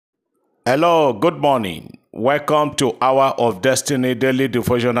Hello, good morning. Welcome to Hour of Destiny Daily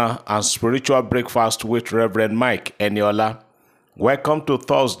Devotional and Spiritual Breakfast with Reverend Mike Eniola. Welcome to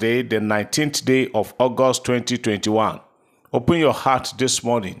Thursday, the 19th day of August 2021. Open your heart this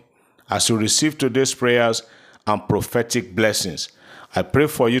morning as you receive today's prayers and prophetic blessings. I pray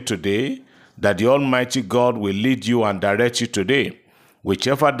for you today that the Almighty God will lead you and direct you today.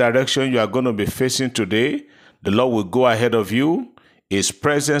 Whichever direction you are going to be facing today, the Lord will go ahead of you. His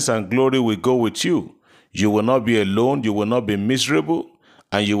presence and glory will go with you. You will not be alone, you will not be miserable,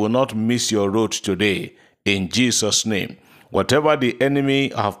 and you will not miss your road today. In Jesus' name. Whatever the enemy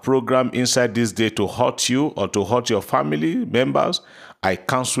have programmed inside this day to hurt you or to hurt your family members, I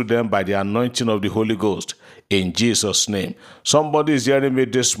cancel them by the anointing of the Holy Ghost. In Jesus' name. Somebody is hearing me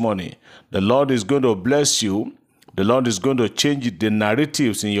this morning. The Lord is going to bless you. The Lord is going to change the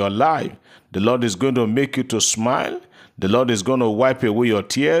narratives in your life. The Lord is going to make you to smile. The Lord is going to wipe away your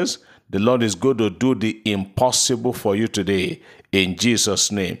tears. The Lord is going to do the impossible for you today. In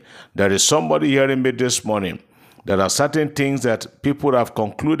Jesus' name. There is somebody hearing me this morning. There are certain things that people have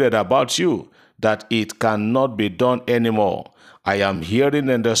concluded about you that it cannot be done anymore. I am hearing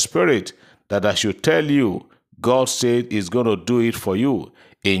in the spirit that I should tell you, God said He's going to do it for you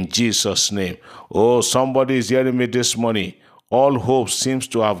in Jesus' name. Oh, somebody is hearing me this morning. All hope seems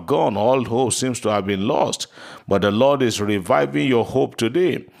to have gone. All hope seems to have been lost. But the Lord is reviving your hope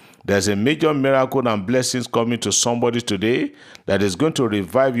today. There's a major miracle and blessings coming to somebody today that is going to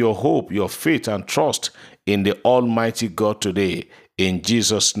revive your hope, your faith, and trust in the Almighty God today. In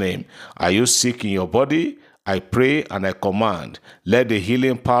Jesus' name. Are you sick in your body? I pray and I command, let the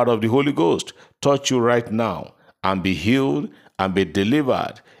healing power of the Holy Ghost touch you right now and be healed and be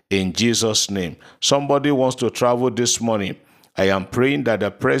delivered in Jesus' name. Somebody wants to travel this morning. I am praying that the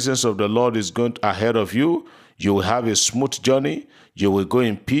presence of the Lord is going ahead of you. You will have a smooth journey. You will go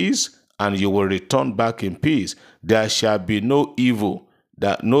in peace and you will return back in peace. There shall be no evil,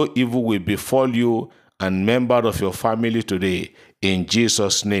 that no evil will befall you and member of your family today in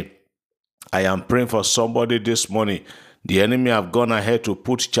Jesus' name. I am praying for somebody this morning. The enemy have gone ahead to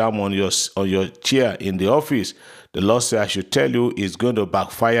put charm on your chair in the office. The Lord said, I should tell you, it's going to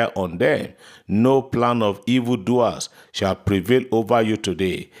backfire on them. No plan of evildoers shall prevail over you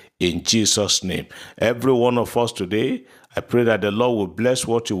today, in Jesus' name. Every one of us today, I pray that the Lord will bless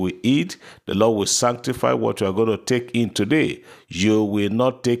what you will eat. The Lord will sanctify what you are going to take in today. You will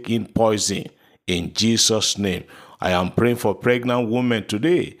not take in poison, in Jesus' name. I am praying for pregnant women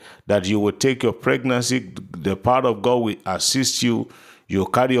today that you will take your pregnancy. The power of God will assist you. You'll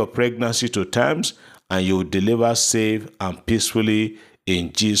carry your pregnancy to terms and you will deliver safe and peacefully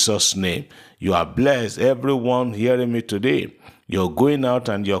in Jesus' name. You are blessed. Everyone hearing me today, your going out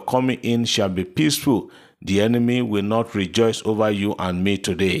and your coming in shall be peaceful. The enemy will not rejoice over you and me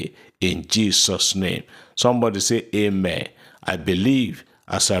today in Jesus' name. Somebody say amen. I believe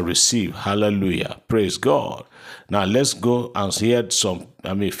as I receive. Hallelujah. Praise God. Now let's go and hear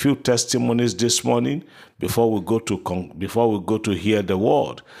a few testimonies this morning before we go to hear the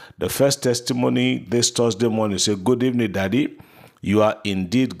word. The first testimony this Thursday morning say, good evening, Daddy. You are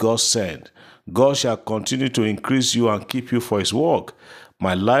indeed God sent. God shall continue to increase you and keep you for His work.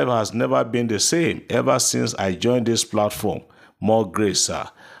 My life has never been the same ever since I joined this platform. More grace, sir.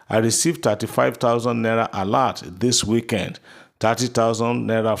 I received 35,000 naira alert this weekend. 30,000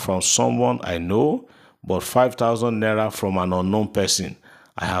 naira from someone I know, but 5,000 naira from an unknown person.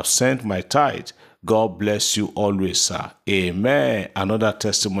 I have sent my tithe. God bless you always, sir. Amen. Another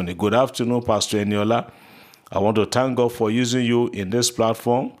testimony. Good afternoon, Pastor Eniola. I want to thank God for using you in this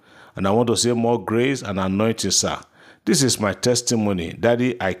platform, and I want to say more grace and anointing, sir. This is my testimony.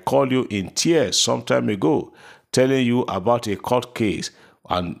 Daddy, I called you in tears some time ago, telling you about a court case,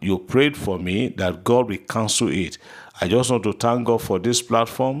 and you prayed for me that God will cancel it. I just want to thank God for this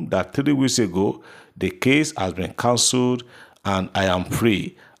platform that 3 weeks ago, the case has been cancelled and I am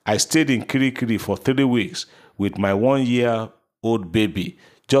free. I stayed in Kirikiri for 3 weeks with my 1-year-old baby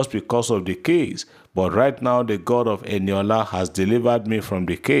just because of the case. But right now, the God of Eniola has delivered me from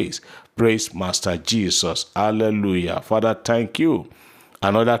the case. Praise Master Jesus. Hallelujah. Father, thank you.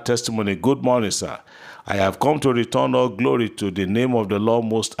 Another testimony. Good morning, sir. I have come to return all glory to the name of the Lord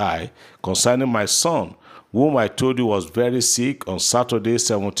Most High concerning my son, whom I told you was very sick on Saturday,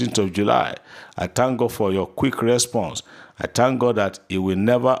 17th of July. I thank God for your quick response. I thank God that He will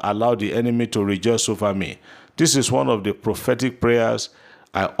never allow the enemy to rejoice over me. This is one of the prophetic prayers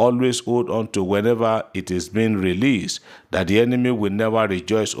I always hold on to whenever it is being released, that the enemy will never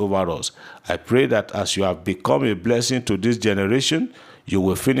rejoice over us. I pray that as you have become a blessing to this generation, you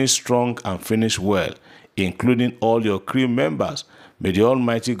will finish strong and finish well, including all your crew members. May the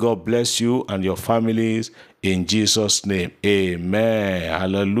Almighty God bless you and your families in Jesus' name. Amen.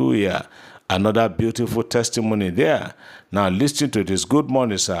 Hallelujah. Another beautiful testimony there. Now listen to this. Good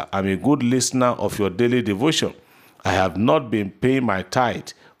morning, sir. I'm a good listener of your daily devotion. I have not been paying my tithe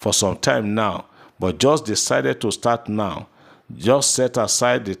for some time now, but just decided to start now. Just set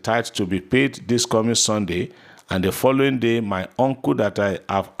aside the tithe to be paid this coming Sunday, and the following day, my uncle that I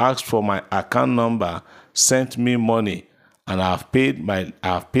have asked for my account number sent me money, and I have paid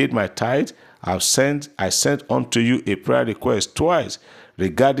my tithe. I sent unto you a prayer request twice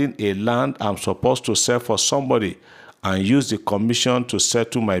regarding a land I'm supposed to sell for somebody, and use the commission to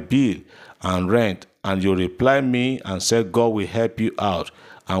settle my bill and rent. And you reply me and say God will help you out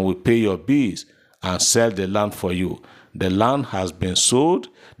and will pay your bills and sell the land for you. The land has been sold.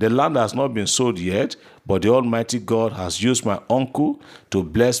 The land has not been sold yet, but the Almighty God has used my uncle to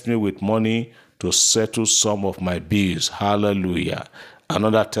bless me with money to settle some of my bills. Hallelujah.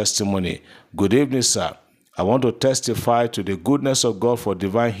 Another testimony. Good evening, sir. I want to testify to the goodness of God for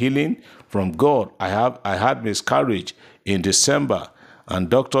divine healing from God. I had miscarriage in December, and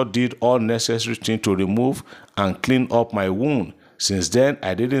doctor did all necessary things to remove and clean up my wound. Since then,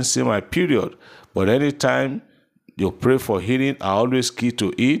 I didn't see my period, but anytime you pray for healing, I always key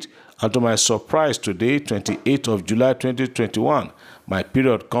to it. And to my surprise, today, 28th of July 2021, my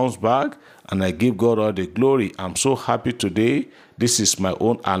period comes back, and I give God all the glory. I'm so happy today. This is my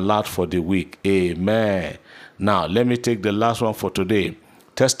own alert for the week. Amen. Now, let me take the last one for today.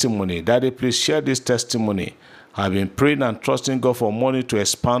 Testimony. Daddy, please share this testimony. I've been praying and trusting God for money to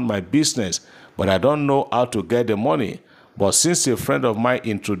expand my business, but I don't know how to get the money. But since a friend of mine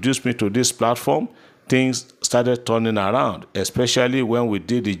introduced me to this platform, things started turning around, especially when we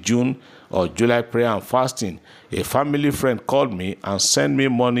did the June or July prayer and fasting. A family friend called me and sent me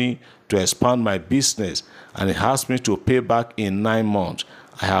money to expand my business, and he asked me to pay back in 9 months.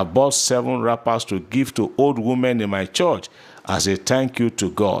 I have bought 7 wrappers to give to old women in my church as a thank you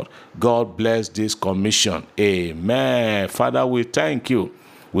to God. God bless this commission. Amen. Father, we thank you.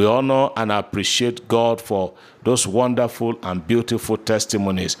 We honor and appreciate God for those wonderful and beautiful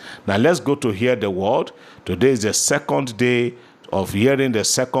testimonies. Now let's go to hear the word. Today is the second day of hearing the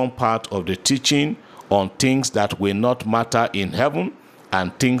second part of the teaching on things that will not matter in heaven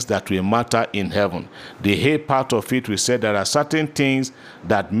and things that will matter in heaven. The A part of it, we said there are certain things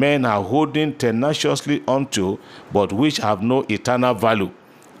that men are holding tenaciously onto, but which have no eternal value.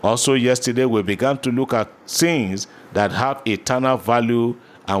 Also yesterday, we began to look at things that have eternal value,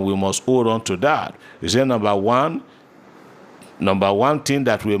 and we must hold on to that. You say number one thing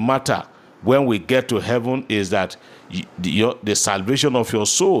that will matter when we get to heaven is that the salvation of your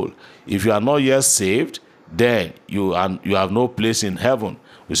soul. If you are not yet saved, then you have no place in heaven.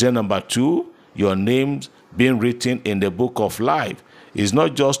 We say number 2, your names being written in the book of life. It's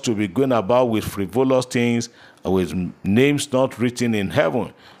not just to be going about with frivolous things, with names not written in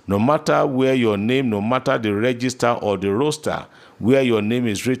heaven. No matter where your name, no matter the register or the roster, where your name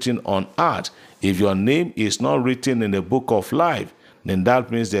is written on earth, if your name is not written in the book of life, then that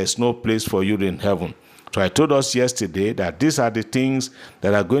means there's no place for you in heaven. So I told us yesterday that these are the things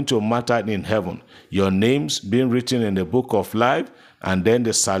that are going to matter in heaven. Your names being written in the book of life, and then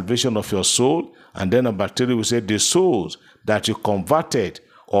the salvation of your soul. And then number 3, we said the souls that you converted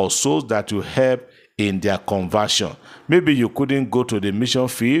or souls that you help in their conversion. Maybe you couldn't go to the mission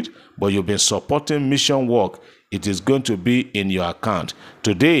field, but you've been supporting mission work. It is going to be in your account.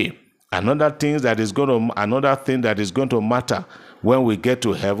 Today, another thing that is going to matter when we get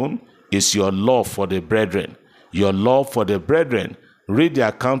to heaven is your love for the brethren. Your love for the brethren. Read the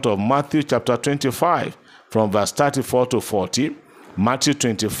account of Matthew chapter 25 from verse 34 to 40. Matthew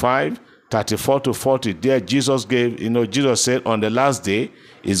 25, 34 to 40. There Jesus said on the last day,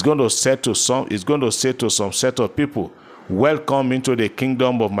 he's going to say to some set of people, welcome into the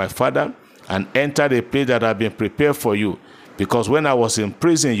kingdom of my Father and enter the place that have been prepared for you. Because when I was in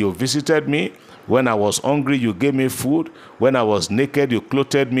prison, you visited me. When I was hungry, you gave me food. When I was naked, you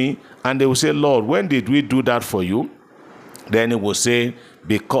clothed me. And they will say, Lord, when did we do that for you? Then he will say,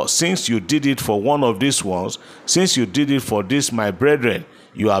 because since you did it for one of these ones, since you did it for this, my brethren,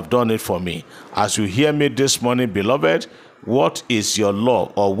 you have done it for me. As you hear me this morning, beloved, what is your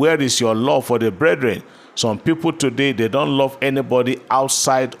love, or where is your love for the brethren? Some people today, they don't love anybody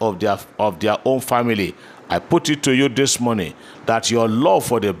outside of their own family. I put it to you this morning that your love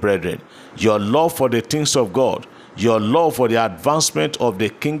for the brethren, your love for the things of God, your love for the advancement of the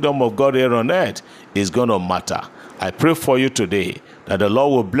kingdom of God here on earth is going to matter. I pray for you today that the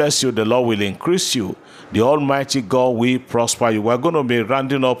Lord will bless you, the Lord will increase you, the Almighty God will prosper you. We're going to be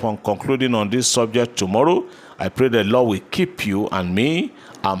rounding up and concluding on this subject tomorrow. I pray the Lord will keep you and me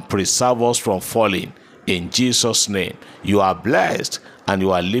and preserve us from falling. In Jesus' name, you are blessed and you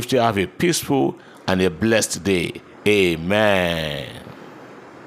are lifted. Have a peaceful and a blessed day. Amen.